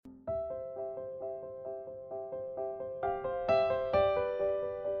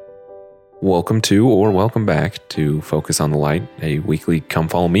Welcome to or welcome back to Focus on the Light, a weekly Come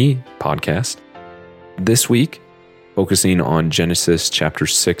Follow Me podcast. This week, focusing on Genesis chapter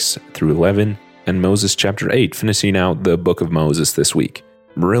 6 through 11 and Moses chapter 8, finishing out the book of Moses this week.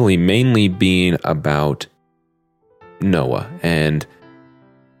 Really mainly being about Noah. And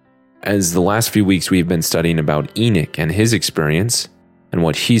as the last few weeks we've been studying about Enoch and his experience and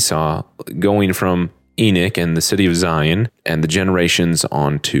what he saw going from Enoch and the city of Zion and the generations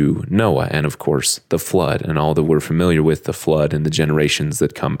on to Noah and of course the flood and all that we're familiar with the flood and the generations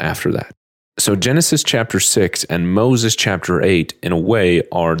that come after that. So Genesis chapter 6 and Moses chapter 8 in a way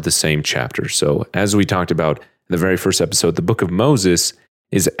are the same chapter. So as we talked about in the very first episode, the book of Moses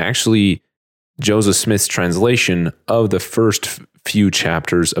is actually Joseph Smith's translation of the first few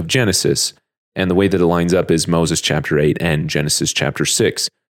chapters of Genesis. And the way that it lines up is Moses chapter 8 and Genesis chapter 6.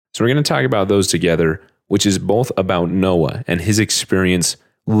 So we're going to talk about those together, which is both about Noah and his experience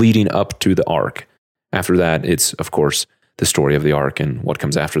leading up to the ark. After that, it's, of course, the story of the ark and what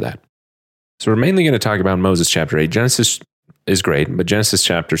comes after that. So we're mainly going to talk about Moses chapter 8. Genesis is great, but Genesis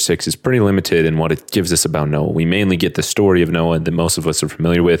chapter 6 is pretty limited in what it gives us about Noah. We mainly get the story of Noah that most of us are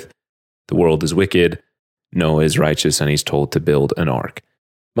familiar with. The world is wicked, Noah is righteous, and he's told to build an ark.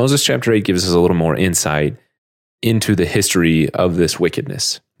 Moses chapter 8 gives us a little more insight into the history of this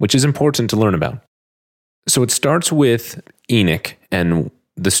wickedness, which is important to learn about. So it starts with Enoch and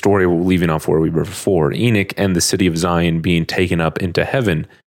the story we're leaving off where we were before, Enoch and the city of Zion being taken up into heaven.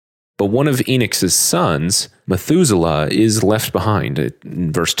 But one of Enoch's sons, Methuselah, is left behind.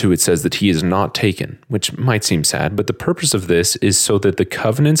 In verse 2, it says that he is not taken, which might seem sad, but the purpose of this is so that the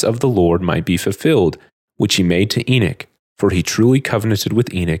covenants of the Lord might be fulfilled, which he made to Enoch, for he truly covenanted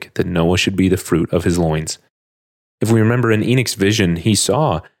with Enoch that Noah should be the fruit of his loins. If we remember in Enoch's vision, he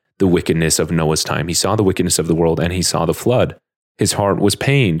saw the wickedness of Noah's time. He saw the wickedness of the world and he saw the flood. His heart was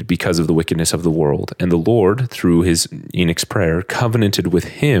pained because of the wickedness of the world. And the Lord, through his Enoch's prayer, covenanted with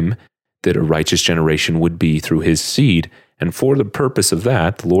him that a righteous generation would be through his seed. And for the purpose of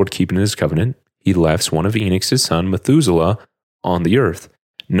that, the Lord keeping his covenant, he left one of Enoch's son, Methuselah, on the earth.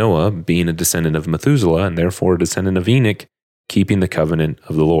 Noah, being a descendant of Methuselah and therefore a descendant of Enoch, keeping the covenant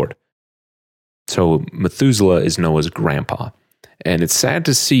of the Lord. So Methuselah is Noah's grandpa. And it's sad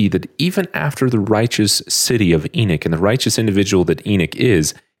to see that even after the righteous city of Enoch and the righteous individual that Enoch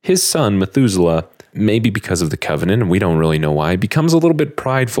is, his son Methuselah, maybe because of the covenant, and we don't really know why, becomes a little bit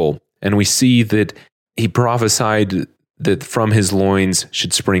prideful. And we see that he prophesied that from his loins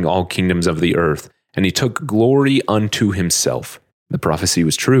should spring all kingdoms of the earth. And he took glory unto himself. The prophecy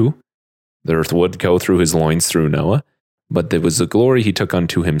was true. The earth would go through his loins through Noah, but there was the glory he took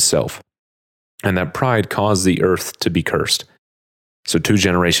unto himself. And that pride caused the earth to be cursed. So 2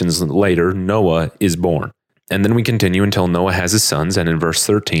 generations later, Noah is born. And then we continue until Noah has his sons, and in verse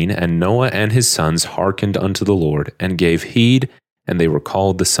 13, and Noah and his sons hearkened unto the Lord, and gave heed, and they were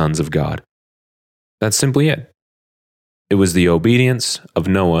called the sons of God. That's simply it. It was the obedience of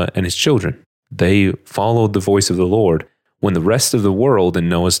Noah and his children. They followed the voice of the Lord when the rest of the world in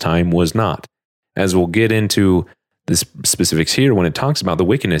Noah's time was not. As we'll get into the specifics here, when it talks about the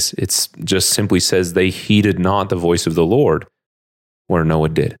wickedness, it just simply says they heeded not the voice of the Lord, where Noah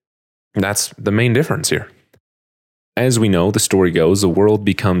did. That's the main difference here. As we know, the story goes, the world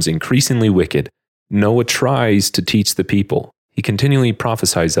becomes increasingly wicked. Noah tries to teach the people. He continually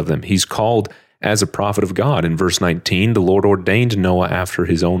prophesies of them. He's called as a prophet of God. In verse 19, the Lord ordained Noah after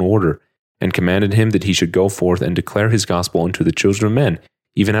his own order, and commanded him that he should go forth and declare his gospel unto the children of men,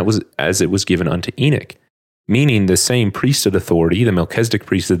 even as it was given unto Enoch. Meaning the same priesthood authority, the Melchizedek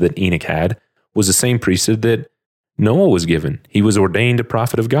priesthood that Enoch had, was the same priesthood that Noah was given. He was ordained a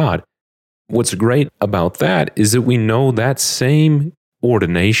prophet of God. What's great about that is that we know that same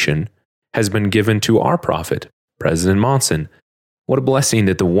ordination has been given to our prophet, President Monson. What a blessing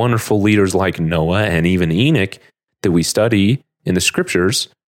that the wonderful leaders like Noah and even Enoch that we study in the scriptures,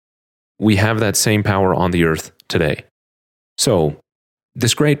 we have that same power on the earth today. So,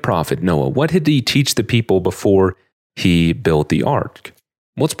 this great prophet, Noah, what did he teach the people before he built the ark?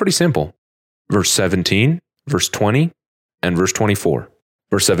 Well, it's pretty simple. Verse 17, verse 20, and verse 24.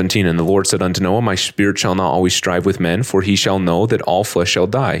 Verse 17, and the Lord said unto Noah, my spirit shall not always strive with men, for he shall know that all flesh shall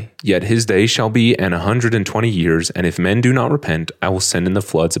die. Yet his days shall be 120 years, and if men do not repent, I will send in the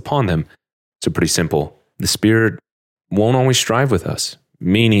floods upon them. So pretty simple. The Spirit won't always strive with us,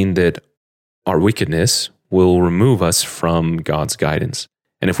 meaning that our wickedness will remove us from God's guidance.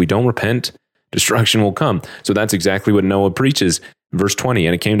 And if we don't repent, destruction will come. So that's exactly what Noah preaches. Verse 20,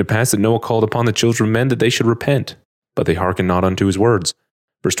 and it came to pass that Noah called upon the children of men that they should repent, but they hearkened not unto his words.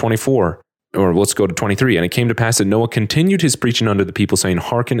 Verse 24, Or let's go to 23. And it came to pass that Noah continued his preaching unto the people, saying,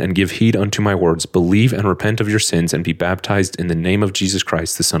 Hearken and give heed unto my words. Believe and repent of your sins, and be baptized in the name of Jesus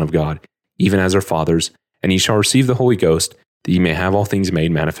Christ, the Son of God, even as our fathers. And ye shall receive the Holy Ghost, that ye may have all things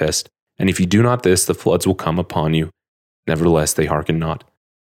made manifest. And if ye do not this, the floods will come upon you. Nevertheless, they hearken not.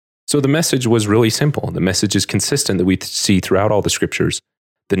 So the message was really simple. The message is consistent that we see throughout all the scriptures.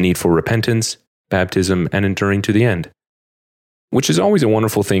 The need for repentance, baptism, and enduring to the end. Which is always a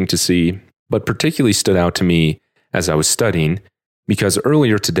wonderful thing to see, but particularly stood out to me as I was studying, because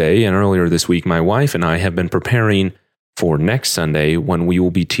earlier today and earlier this week, my wife and I have been preparing for next Sunday when we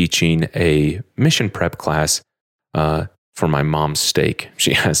will be teaching a mission prep class for my mom's stake.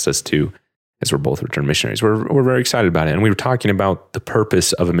 She asked us to, as we're both returned missionaries. We're very excited about it. And we were talking about the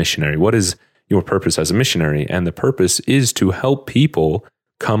purpose of a missionary. What is your purpose as a missionary? And the purpose is to help people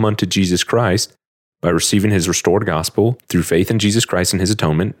come unto Jesus Christ by receiving his restored gospel through faith in Jesus Christ and his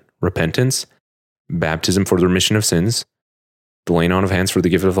atonement, repentance, baptism for the remission of sins, the laying on of hands for the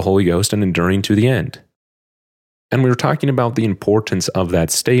gift of the Holy Ghost, and enduring to the end. And we were talking about the importance of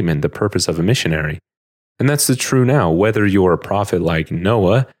that statement, the purpose of a missionary. And that's the true now, whether you're a prophet like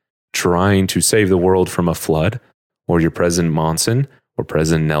Noah trying to save the world from a flood, or you're President Monson, or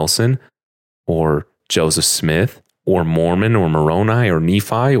President Nelson, or Joseph Smith, or Mormon, or Moroni, or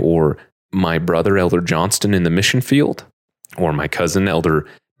Nephi, or my brother Elder Johnston in the mission field, or my cousin Elder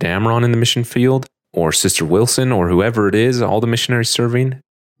Damron in the mission field, or Sister Wilson, or whoever it is, all the missionaries serving,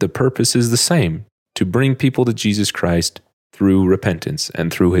 the purpose is the same, to bring people to Jesus Christ through repentance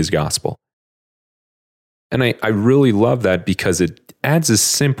and through his gospel. And I really love that because it adds a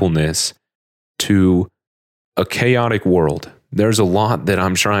simpleness to a chaotic world. There's a lot that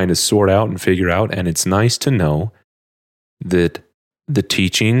I'm trying to sort out and figure out, and it's nice to know that the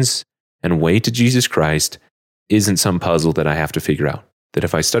teachings and way to Jesus Christ isn't some puzzle that I have to figure out. That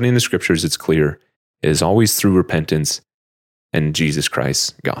if I study in the scriptures, it's clear. It is always through repentance and Jesus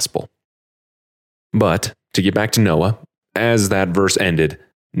Christ's gospel. But to get back to Noah, as that verse ended,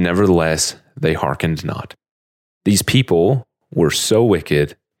 nevertheless, they hearkened not. These people were so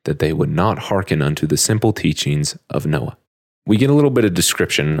wicked that they would not hearken unto the simple teachings of Noah. We get a little bit of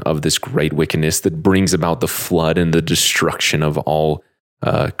description of this great wickedness that brings about the flood and the destruction of all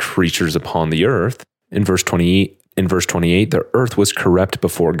creatures upon the earth. In verse 28, the earth was corrupt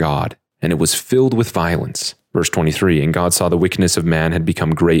before God, and it was filled with violence. Verse 23, and God saw the wickedness of man had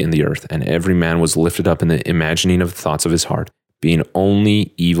become great in the earth, and every man was lifted up in the imagining of the thoughts of his heart, being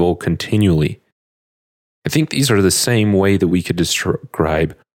only evil continually. I think these are the same way that we could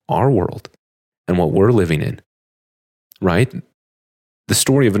describe our world and what we're living in, right? The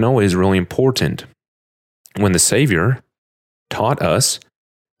story of Noah is really important. When the Savior taught us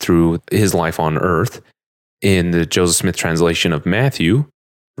through his life on earth, in the Joseph Smith translation of Matthew,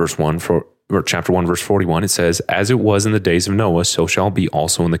 chapter 1, verse 41, it says, as it was in the days of Noah, so shall it be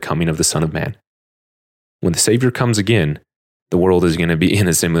also in the coming of the Son of Man. When the Savior comes again, the world is going to be in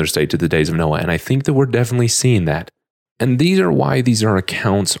a similar state to the days of Noah. And I think that we're definitely seeing that. And these are why these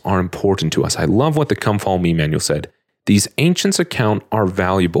accounts are important to us. I love what the Come Follow Me manual said. These ancients' accounts are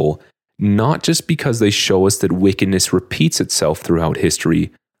valuable, not just because they show us that wickedness repeats itself throughout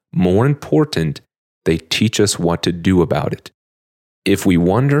history. More important, they teach us what to do about it. If we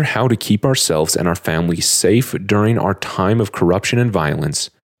wonder how to keep ourselves and our families safe during our time of corruption and violence,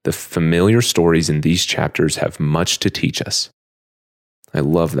 the familiar stories in these chapters have much to teach us. I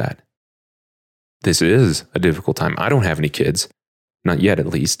love that. This is a difficult time. I don't have any kids, not yet at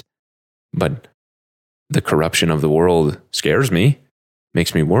least, but the corruption of the world scares me,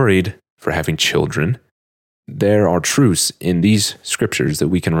 makes me worried for having children. There are truths in these scriptures that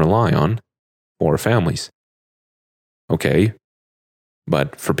we can rely on for our families. Okay,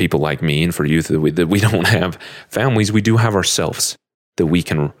 but for people like me and for youth that we don't have families, we do have ourselves, that we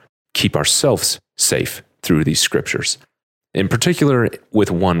can keep ourselves safe through these scriptures. In particular,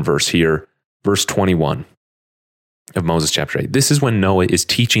 with one verse here, verse 21 of Moses chapter 8. This is when Noah is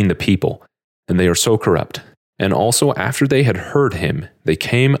teaching the people, and they are so corrupt. And also after they had heard him, they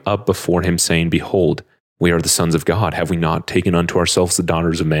came up before him, saying, behold, we are the sons of God. Have we not taken unto ourselves the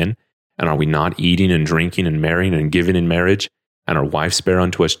daughters of men? And are we not eating and drinking and marrying and giving in marriage? And our wives bear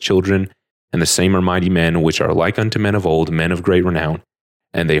unto us children? And the same are mighty men, which are like unto men of old, men of great renown.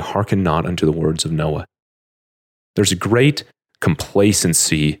 And they hearken not unto the words of Noah. There's a great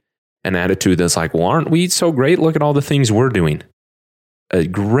complacency, an attitude that's like, well, aren't we so great? Look at all the things we're doing. A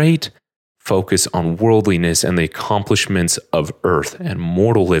great focus on worldliness and the accomplishments of earth and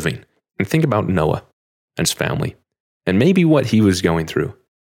mortal living. And think about Noah and his family, and maybe what he was going through.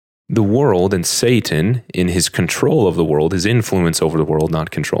 The world and Satan, in his control of the world, his influence over the world,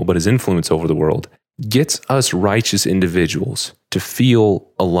 not control, but his influence over the world, gets us righteous individuals to feel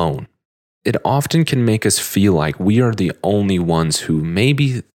alone. It often can make us feel like we are the only ones who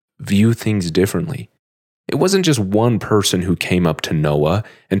maybe view things differently. It wasn't just one person who came up to Noah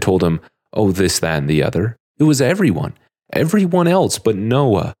and told him, oh, this, that, and the other. It was everyone. Everyone else but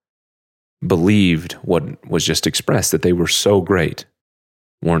Noah believed what was just expressed, that they were so great.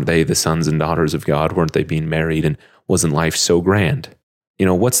 Weren't they the sons and daughters of God? Weren't they being married? And wasn't life so grand?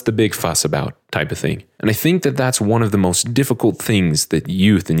 What's the big fuss about type of thing? And I think that that's one of the most difficult things that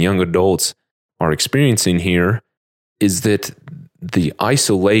youth and young adults are experiencing here, is that the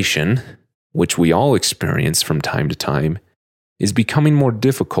isolation, which we all experience from time to time, is becoming more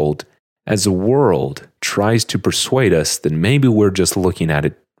difficult as the world tries to persuade us that maybe we're just looking at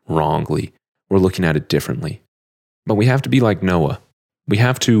it wrongly. We're looking at it differently. But we have to be like Noah. We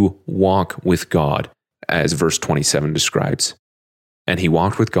have to walk with God, as verse 27 describes. And he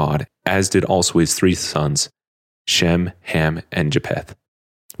walked with God, as did also his 3 sons, Shem, Ham, and Japheth.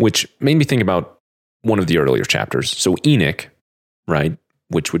 Which made me think about one of the earlier chapters. So Enoch, right,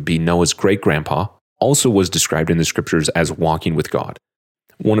 which would be Noah's great-grandpa, also was described in the scriptures as walking with God.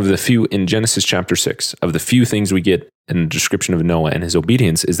 One of the few, in Genesis chapter 6, of the few things we get in the description of Noah and his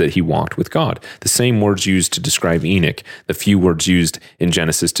obedience is that he walked with God. The same words used to describe Enoch, the few words used in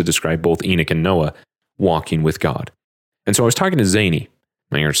Genesis to describe both Enoch and Noah, walking with God. And so I was talking to Zany,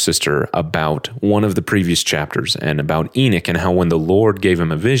 my younger sister, about one of the previous chapters and about Enoch and how when the Lord gave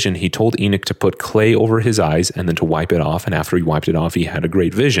him a vision, he told Enoch to put clay over his eyes and then to wipe it off. And after he wiped it off, he had a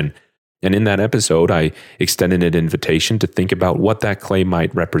great vision. And in that episode, I extended an invitation to think about what that clay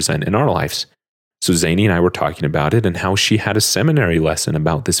might represent in our lives. So Zany and I were talking about it and how she had a seminary lesson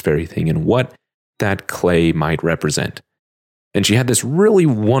about this very thing and what that clay might represent. And she had this really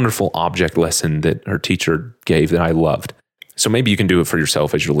wonderful object lesson that her teacher gave that I loved. So maybe you can do it for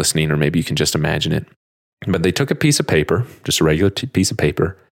yourself as you're listening, or maybe you can just imagine it. But they took a piece of paper, just a regular piece of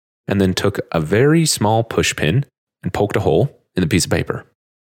paper, and then took a very small push pin and poked a hole in the piece of paper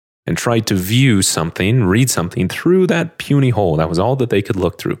and tried to view something, read something through that puny hole. That was all that they could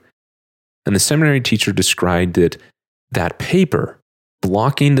look through. And the seminary teacher described that paper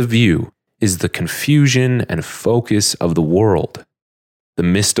blocking the view is the confusion and focus of the world, the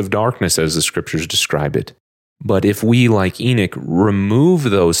mist of darkness, as the scriptures describe it. But if we, like Enoch, remove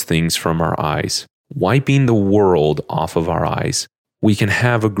those things from our eyes, wiping the world off of our eyes, we can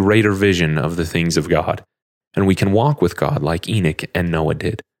have a greater vision of the things of God, and we can walk with God like Enoch and Noah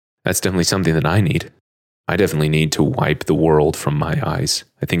did. That's definitely something that I need. I definitely need to wipe the world from my eyes.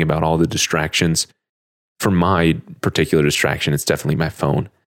 I think about all the distractions. For my particular distraction, it's definitely my phone.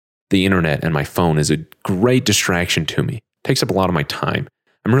 The internet and my phone is a great distraction to me. It takes up a lot of my time.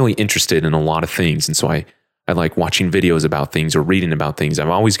 I'm really interested in a lot of things, and so I like watching videos about things or reading about things. I've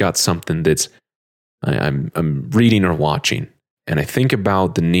always got something that's I'm reading or watching, and I think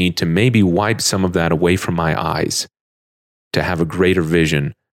about the need to maybe wipe some of that away from my eyes to have a greater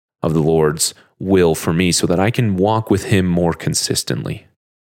vision of the Lord's will for me so that I can walk with Him more consistently.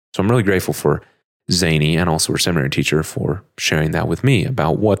 So I'm really grateful for Zany and also our seminary teacher for sharing that with me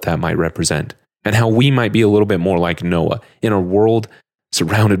about what that might represent and how we might be a little bit more like Noah in a world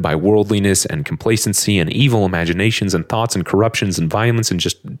surrounded by worldliness and complacency and evil imaginations and thoughts and corruptions and violence and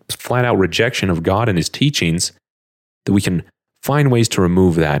just flat out rejection of God and His teachings, that we can find ways to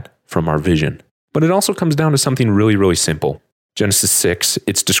remove that from our vision. But it also comes down to something really, really simple. Genesis 6,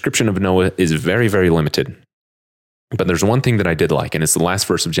 its description of Noah is very, very limited. But there's one thing that I did like, and it's the last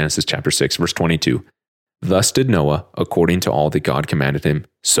verse of Genesis chapter 6, verse 22. Thus did Noah, according to all that God commanded him,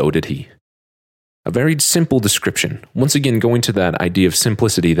 so did he. A very simple description. Once again, going to that idea of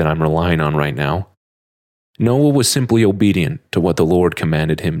simplicity that I'm relying on right now. Noah was simply obedient to what the Lord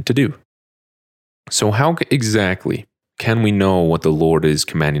commanded him to do. So how exactly can we know what the Lord is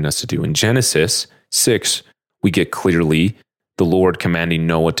commanding us to do? In Genesis 6, we get clearly the Lord commanding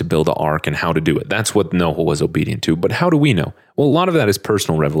Noah to build an ark and how to do it. That's what Noah was obedient to. But how do we know? Well, a lot of that is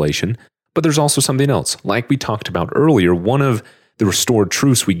personal revelation, but there's also something else. Like we talked about earlier, one of the restored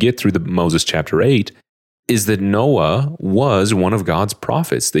truths we get through the Moses chapter 8 is that Noah was one of God's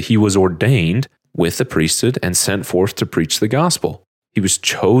prophets, that he was ordained with the priesthood and sent forth to preach the gospel. He was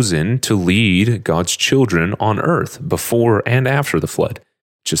chosen to lead God's children on earth before and after the flood.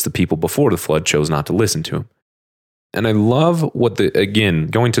 Just the people before the flood chose not to listen to him. And I love what again,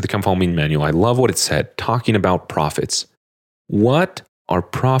 going to the Come Follow Me manual, I love what it said, talking about prophets. What are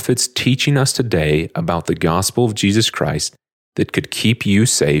prophets teaching us today about the gospel of Jesus Christ that could keep you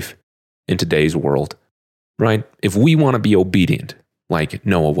safe in today's world? Right? If we want to be obedient, like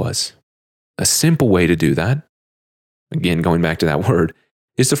Noah was. A simple way to do that, again, going back to that word,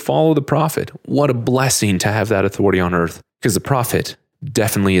 is to follow the prophet. What a blessing to have that authority on earth, because the prophet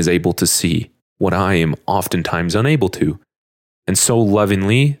definitely is able to see what I am oftentimes unable to. And so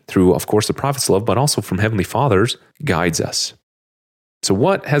lovingly, through, of course, the prophet's love, but also from Heavenly Fathers, guides us. So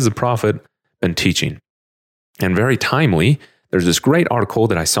what has the prophet been teaching? And very timely, there's this great article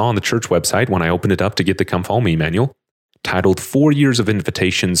that I saw on the church website when I opened it up to get the Come Follow Me manual, titled 4 Years of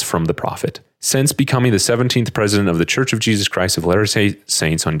Invitations from the Prophet. Since becoming the 17th president of the Church of Jesus Christ of Latter-day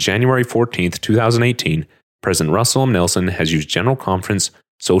Saints on January 14th, 2018, President Russell M. Nelson has used General Conference,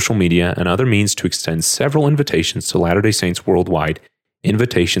 social media, and other means to extend several invitations to Latter-day Saints worldwide,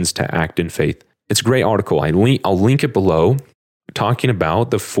 invitations to act in faith. It's a great article. I'll link it below, talking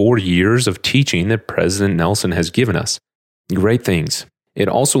about the 4 years of teaching that President Nelson has given us. Great things. It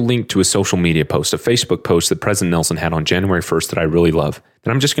also linked to a social media post, a Facebook post that President Nelson had on January 1st that I really love.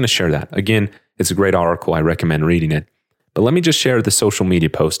 And I'm just going to share that. Again, it's a great article. I recommend reading it. But let me just share the social media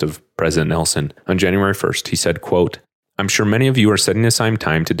post of President Nelson on January 1st. He said, quote, "I'm sure many of you are setting aside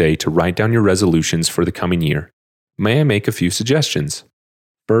time today to write down your resolutions for the coming year. May I make a few suggestions?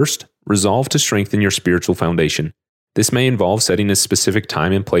 First, resolve to strengthen your spiritual foundation. This may involve setting a specific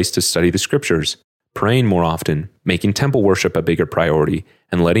time and place to study the scriptures, praying more often, making temple worship a bigger priority,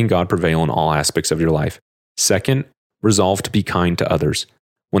 and letting God prevail in all aspects of your life. Second, resolve to be kind to others.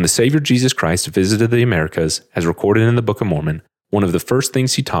 When the Savior Jesus Christ visited the Americas, as recorded in the Book of Mormon, one of the first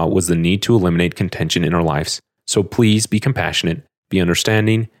things he taught was the need to eliminate contention in our lives. So please be compassionate, be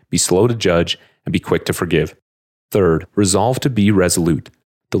understanding, be slow to judge, and be quick to forgive. Third, resolve to be resolute.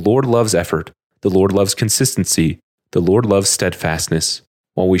 The Lord loves effort. The Lord loves consistency. The Lord loves steadfastness.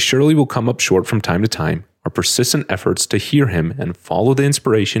 While we surely will come up short from time to time, our persistent efforts to hear Him and follow the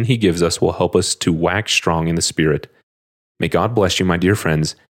inspiration He gives us will help us to wax strong in the Spirit. May God bless you, my dear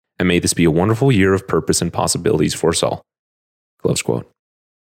friends, and may this be a wonderful year of purpose and possibilities for us all." Close quote.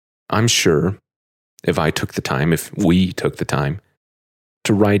 I'm sure if we took the time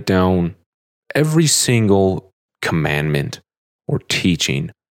to write down every single commandment or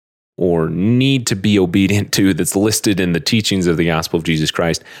teaching or need to be obedient to that's listed in the teachings of the gospel of Jesus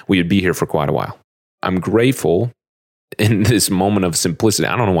Christ, we would be here for quite a while. I'm grateful in this moment of simplicity.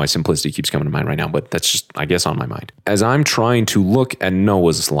 I don't know why simplicity keeps coming to mind right now, but that's just, I guess, on my mind. As I'm trying to look at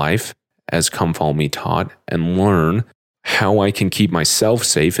Noah's life, as Come Follow Me taught, and learn how I can keep myself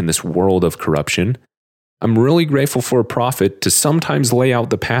safe in this world of corruption, I'm really grateful for a prophet to sometimes lay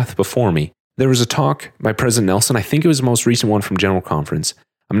out the path before me. There was a talk by President Nelson, I think it was the most recent one from General Conference.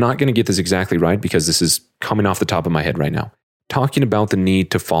 I'm not going to get this exactly right because this is coming off the top of my head right now, talking about the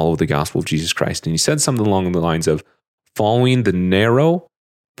need to follow the gospel of Jesus Christ. And he said something along the lines of following the narrow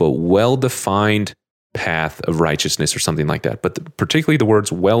but well-defined path of righteousness or something like that. But particularly the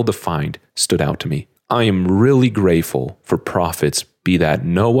words well-defined stood out to me. I am really grateful for prophets, be that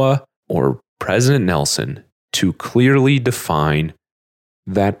Noah or President Nelson, to clearly define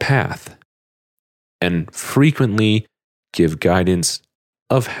that path and frequently give guidance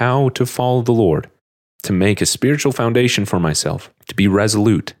of how to follow the Lord, to make a spiritual foundation for myself, to be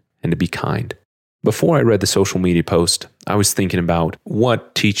resolute, and to be kind. Before I read the social media post, I was thinking about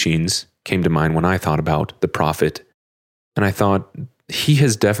what teachings came to mind when I thought about the prophet. And I thought, he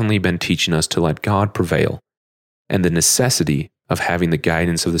has definitely been teaching us to let God prevail and the necessity of having the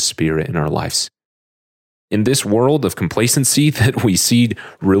guidance of the Spirit in our lives. In this world of complacency that we see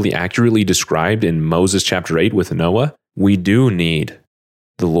really accurately described in Moses chapter 8 with Noah, we do need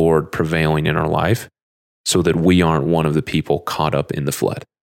the Lord prevailing in our life so that we aren't one of the people caught up in the flood.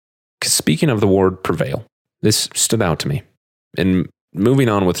 Speaking of the word prevail, this stood out to me. And moving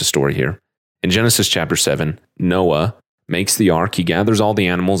on with the story here, in Genesis chapter 7, Noah makes the ark. He gathers all the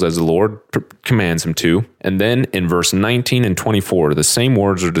animals as the Lord commands him to. And then in verse 19 and 24, the same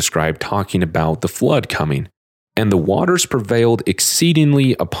words are described talking about the flood coming. And the waters prevailed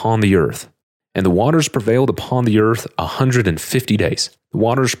exceedingly upon the earth. And the waters prevailed upon the earth 150 days. The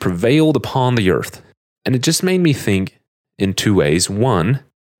waters prevailed upon the earth. And it just made me think in two ways. One,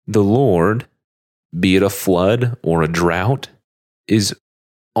 the Lord, be it a flood or a drought, is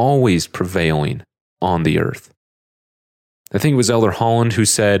always prevailing on the earth. I think it was Elder Holland who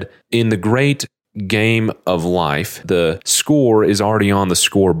said, in the great game of life, the score is already on the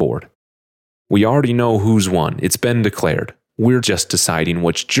scoreboard. We already know who's won. It's been declared. We're just deciding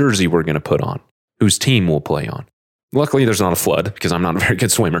which jersey we're going to put on, whose team we'll play on. Luckily, there's not a flood because I'm not a very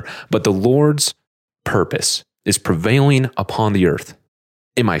good swimmer, but the Lord's purpose is prevailing upon the earth.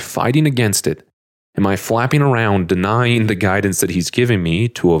 Am I fighting against it? Am I flapping around denying the guidance that He's giving me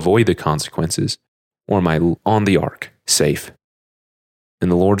to avoid the consequences? Or am I on the ark, safe? in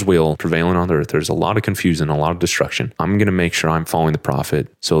the Lord's will prevailing on the earth, there's a lot of confusion, a lot of destruction. I'm going to make sure I'm following the prophet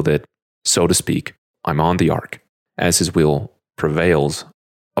so that, so to speak, I'm on the ark as his will prevails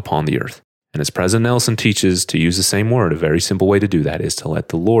upon the earth. And as President Nelson teaches, to use the same word, a very simple way to do that is to let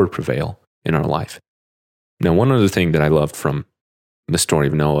the Lord prevail in our life. Now, one other thing that I loved from the story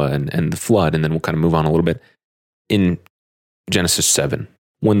of Noah and the flood, and then we'll kind of move on a little bit, in Genesis 7,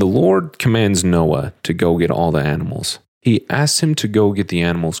 when the Lord commands Noah to go get all the animals, he asks him to go get the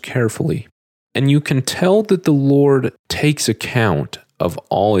animals carefully. And you can tell that the Lord takes account of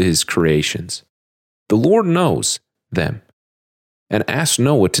all his creations. The Lord knows them and asks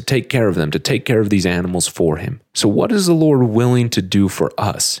Noah to take care of them, to take care of these animals for him. So what is the Lord willing to do for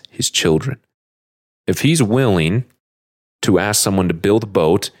us, his children? If he's willing to ask someone to build a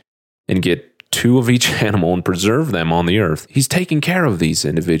boat and get 2 of each animal and preserve them on the earth, he's taking care of these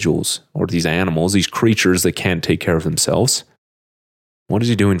individuals or these animals, these creatures that can't take care of themselves. What is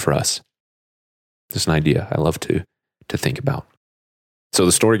he doing for us? Just an idea I love to think about. So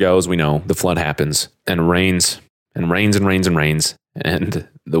the story goes, we know the flood happens and rains and rains and rains and rains, and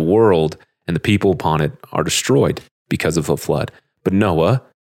the world and the people upon it are destroyed because of the flood. But Noah,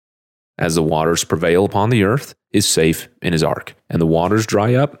 as the waters prevail upon the earth, is safe in his ark. And the waters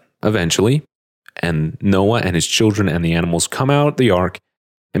dry up eventually, and Noah and his children and the animals come out the ark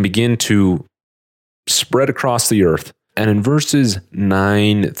and begin to spread across the earth. And in verses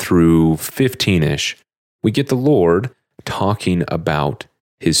 9 through 15-ish, we get the Lord talking about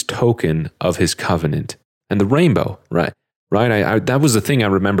his token of his covenant and the rainbow, right? Right. That was the thing I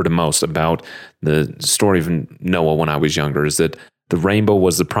remembered the most about the story of Noah when I was younger, is that the rainbow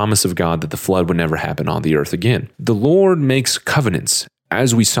was the promise of God that the flood would never happen on the earth again. The Lord makes covenants,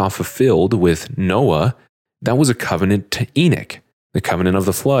 as we saw fulfilled with Noah. That was a covenant to Enoch. The covenant of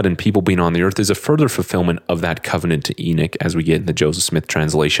the flood and people being on the earth is a further fulfillment of that covenant to Enoch, as we get in the Joseph Smith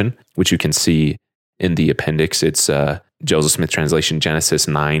translation, which you can see in the appendix. It's Joseph Smith translation, Genesis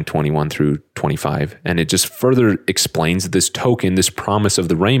 9:21 through 25. And it just further explains that this token, this promise of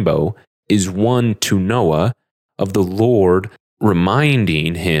the rainbow, is one to Noah of the Lord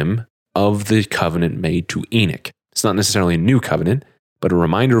reminding him of the covenant made to Enoch. It's not necessarily a new covenant, but a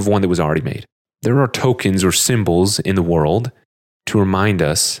reminder of one that was already made. There are tokens or symbols in the world to remind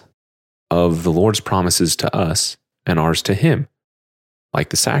us of the Lord's promises to us and ours to him, like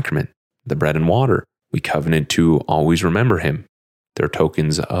the sacrament, the bread and water. We covenant to always remember him. They're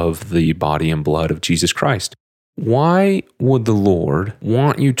tokens of the body and blood of Jesus Christ. Why would the Lord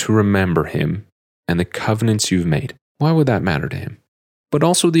want you to remember him and the covenants you've made? Why would that matter to him? But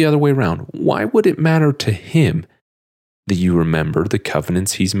also the other way around. Why would it matter to him that you remember the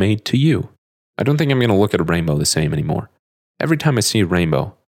covenants he's made to you? I don't think I'm going to look at a rainbow the same anymore. Every time I see a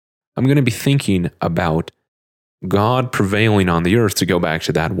rainbow, I'm going to be thinking about God prevailing on the earth, to go back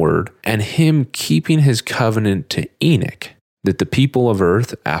to that word, and him keeping his covenant to Enoch, that the people of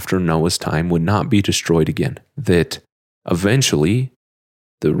earth after Noah's time would not be destroyed again, that eventually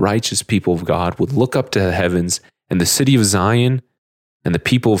the righteous people of God would look up to the heavens and the city of Zion and the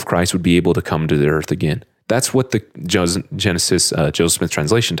people of Christ would be able to come to the earth again. That's what the Genesis Joseph Smith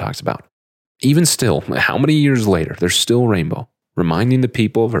translation talks about. Even still, how many years later, there's still a rainbow reminding the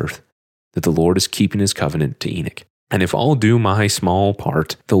people of earth that the Lord is keeping his covenant to Enoch. And if I'll do my small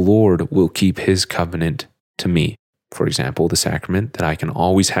part, the Lord will keep his covenant to me. For example, the sacrament, that I can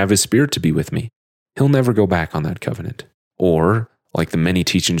always have his Spirit to be with me. He'll never go back on that covenant. Or, like the many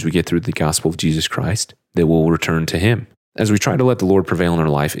teachings we get through the gospel of Jesus Christ, that will return to him. As we try to let the Lord prevail in our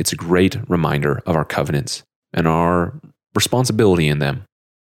life, it's a great reminder of our covenants and our responsibility in them.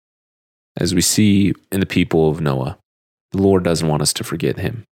 As we see in the people of Noah, the Lord doesn't want us to forget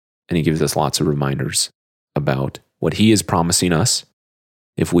him. And he gives us lots of reminders about what he is promising us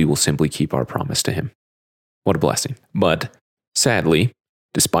if we will simply keep our promise to him. What a blessing. But sadly,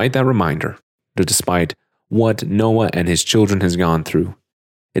 despite that reminder, despite what Noah and his children has gone through,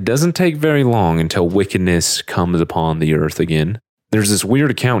 it doesn't take very long until wickedness comes upon the earth again. There's this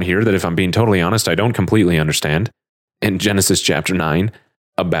weird account here that, if I'm being totally honest, I don't completely understand, in Genesis chapter 9,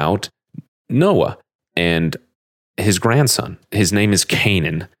 about Noah and his grandson. His name is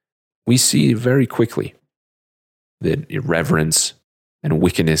Canaan. We see very quickly that irreverence and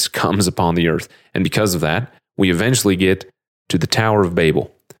wickedness comes upon the earth. And because of that, we eventually get to the Tower of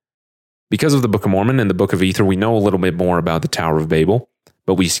Babel. Because of the Book of Mormon and the Book of Ether, we know a little bit more about the Tower of Babel,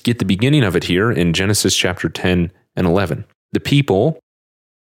 but we get the beginning of it here in Genesis chapter 10 and 11. The people,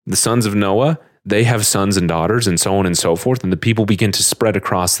 the sons of Noah, they have sons and daughters and so on and so forth, and the people begin to spread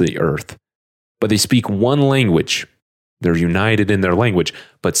across the earth. But they speak one language. They're united in their language.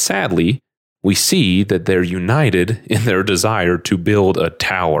 But sadly, we see that they're united in their desire to build a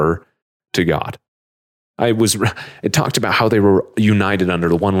tower to God. It talked about how they were united under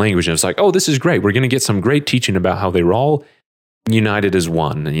the one language. And it's like, oh, this is great. We're going to get some great teaching about how they were all united as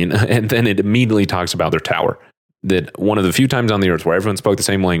one. And then it immediately talks about their tower. That one of the few times on the earth where everyone spoke the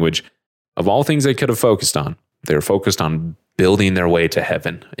same language, of all things they could have focused on, they were focused on building their way to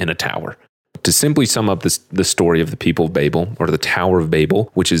heaven in a tower. To simply sum up the story of the people of Babel, or the Tower of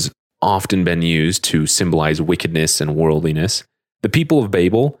Babel, which has often been used to symbolize wickedness and worldliness, the people of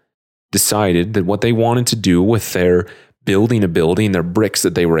Babel decided that what they wanted to do with their building a building, their bricks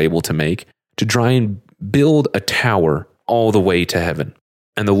that they were able to make, to try and build a tower all the way to heaven.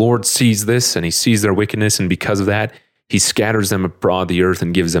 And the Lord sees this, and he sees their wickedness, and because of that, he scatters them abroad the earth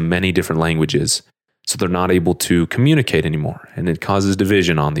and gives them many different languages, so they're not able to communicate anymore, and it causes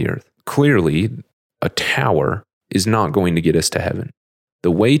division on the earth. Clearly, a tower is not going to get us to heaven.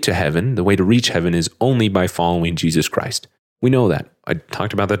 The way to heaven, the way to reach heaven, is only by following Jesus Christ. We know that. I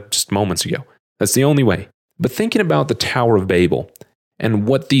talked about that just moments ago. That's the only way. But thinking about the Tower of Babel and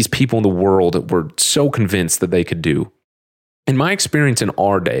what these people in the world were so convinced that they could do, in my experience in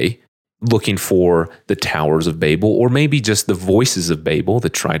our day, looking for the towers of Babel, or maybe just the voices of Babel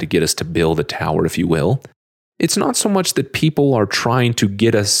that try to get us to build a tower, if you will, it's not so much that people are trying to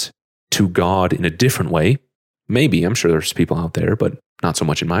get us to God in a different way. Maybe, I'm sure there's people out there, but not so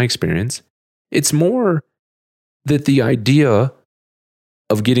much in my experience. It's more that the idea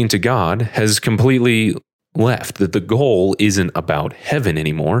of getting to God has completely left, that the goal isn't about heaven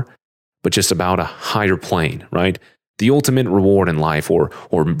anymore, but just about a higher plane, right? The ultimate reward in life, or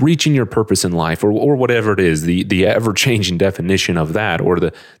reaching your purpose in life, or whatever it is, the ever-changing definition of that, or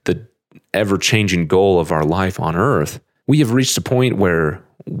the ever-changing goal of our life on earth. We have reached a point where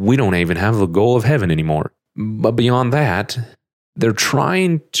we don't even have the goal of heaven anymore. But beyond that, they're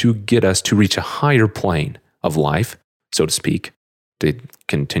trying to get us to reach a higher plane of life, so to speak, to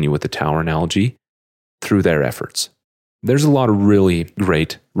continue with the tower analogy, through their efforts. There's a lot of really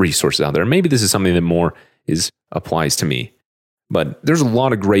great resources out there. Maybe this is something that more applies to me, but there's a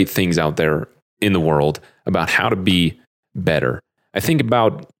lot of great things out there in the world about how to be better. I think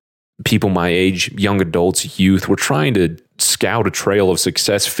about people my age, young adults, youth. We're trying to scout a trail of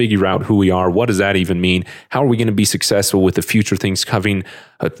success, figure out who we are. What does that even mean? How are we going to be successful with the future things coming,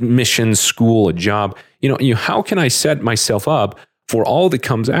 a mission, school, a job? How can I set myself up for all that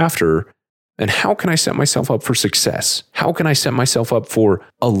comes after? And how can I set myself up for success? How can I set myself up for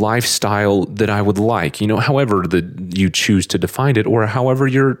a lifestyle that I would like? However that you choose to define it, or however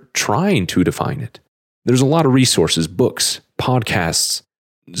you're trying to define it. There's a lot of resources, books, podcasts,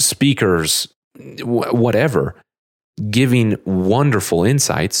 speakers, whatever, giving wonderful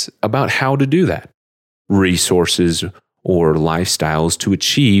insights about how to do that. Resources or lifestyles to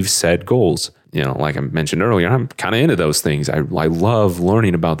achieve said goals. Like I mentioned earlier, I'm kind of into those things. I love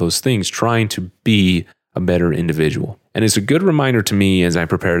learning about those things, trying to be a better individual. And it's a good reminder to me as I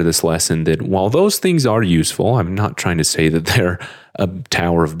prepare to this lesson that while those things are useful, I'm not trying to say that they're a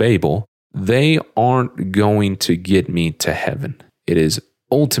Tower of Babel, they aren't going to get me to heaven. It is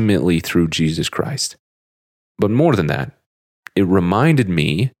ultimately through Jesus Christ. But more than that, it reminded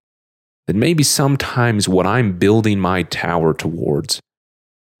me that maybe sometimes what I'm building my tower towards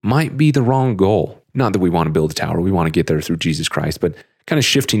might be the wrong goal. Not that we want to build a tower, we want to get there through Jesus Christ, but kind of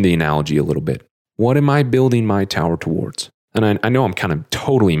shifting the analogy a little bit. What am I building my tower towards? And I know I'm kind of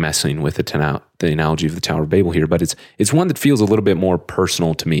totally messing with the analogy of the Tower of Babel here, but it's one that feels a little bit more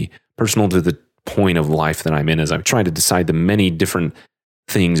personal to me, personal to the point of life that I'm in as I'm trying to decide the many different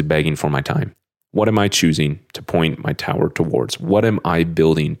things begging for my time. What am I choosing to point my tower towards? What am I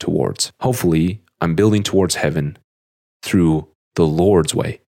building towards? Hopefully, I'm building towards heaven through the Lord's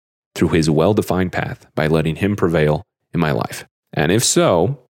way, through his well-defined path, by letting him prevail in my life. And if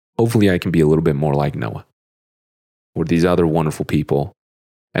so, hopefully I can be a little bit more like Noah, or these other wonderful people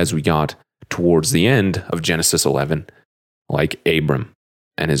as we got towards the end of Genesis 11, like Abram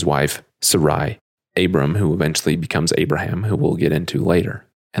and his wife Sarai. Abram, who eventually becomes Abraham, who we'll get into later,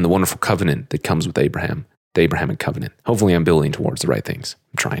 and the wonderful covenant that comes with Abraham, the Abrahamic covenant. Hopefully I'm building towards the right things.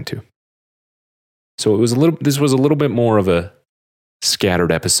 I'm trying to. So this was a little bit more of a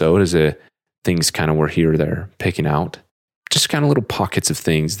scattered episode, as things kind of were here or there, picking out just kind of little pockets of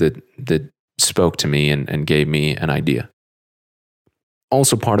things that spoke to me and gave me an idea.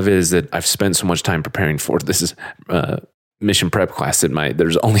 Also, part of it is that I've spent so much time preparing for this is mission prep class that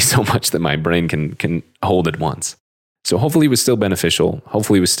there's only so much that my brain can hold at once. So hopefully it was still beneficial.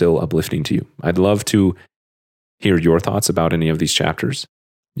 Hopefully it was still uplifting to you. I'd love to hear your thoughts about any of these chapters.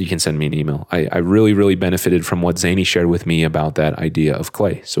 you can send me an email. I really, really benefited from what Zany shared with me about that idea of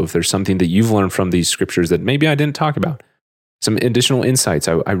clay. So if there's something that you've learned from these scriptures that maybe I didn't talk about, some additional insights,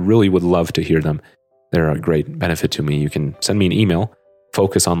 I really would love to hear them. They're a great benefit to me. You can send me an email,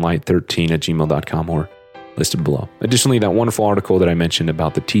 focusonlight13@gmail.com, or listed below. Additionally, that wonderful article that I mentioned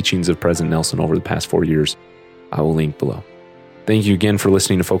about the teachings of President Nelson over the past 4 years, I will link below. Thank you again for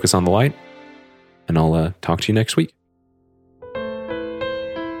listening to Focus on the Light, and I'll talk to you next week.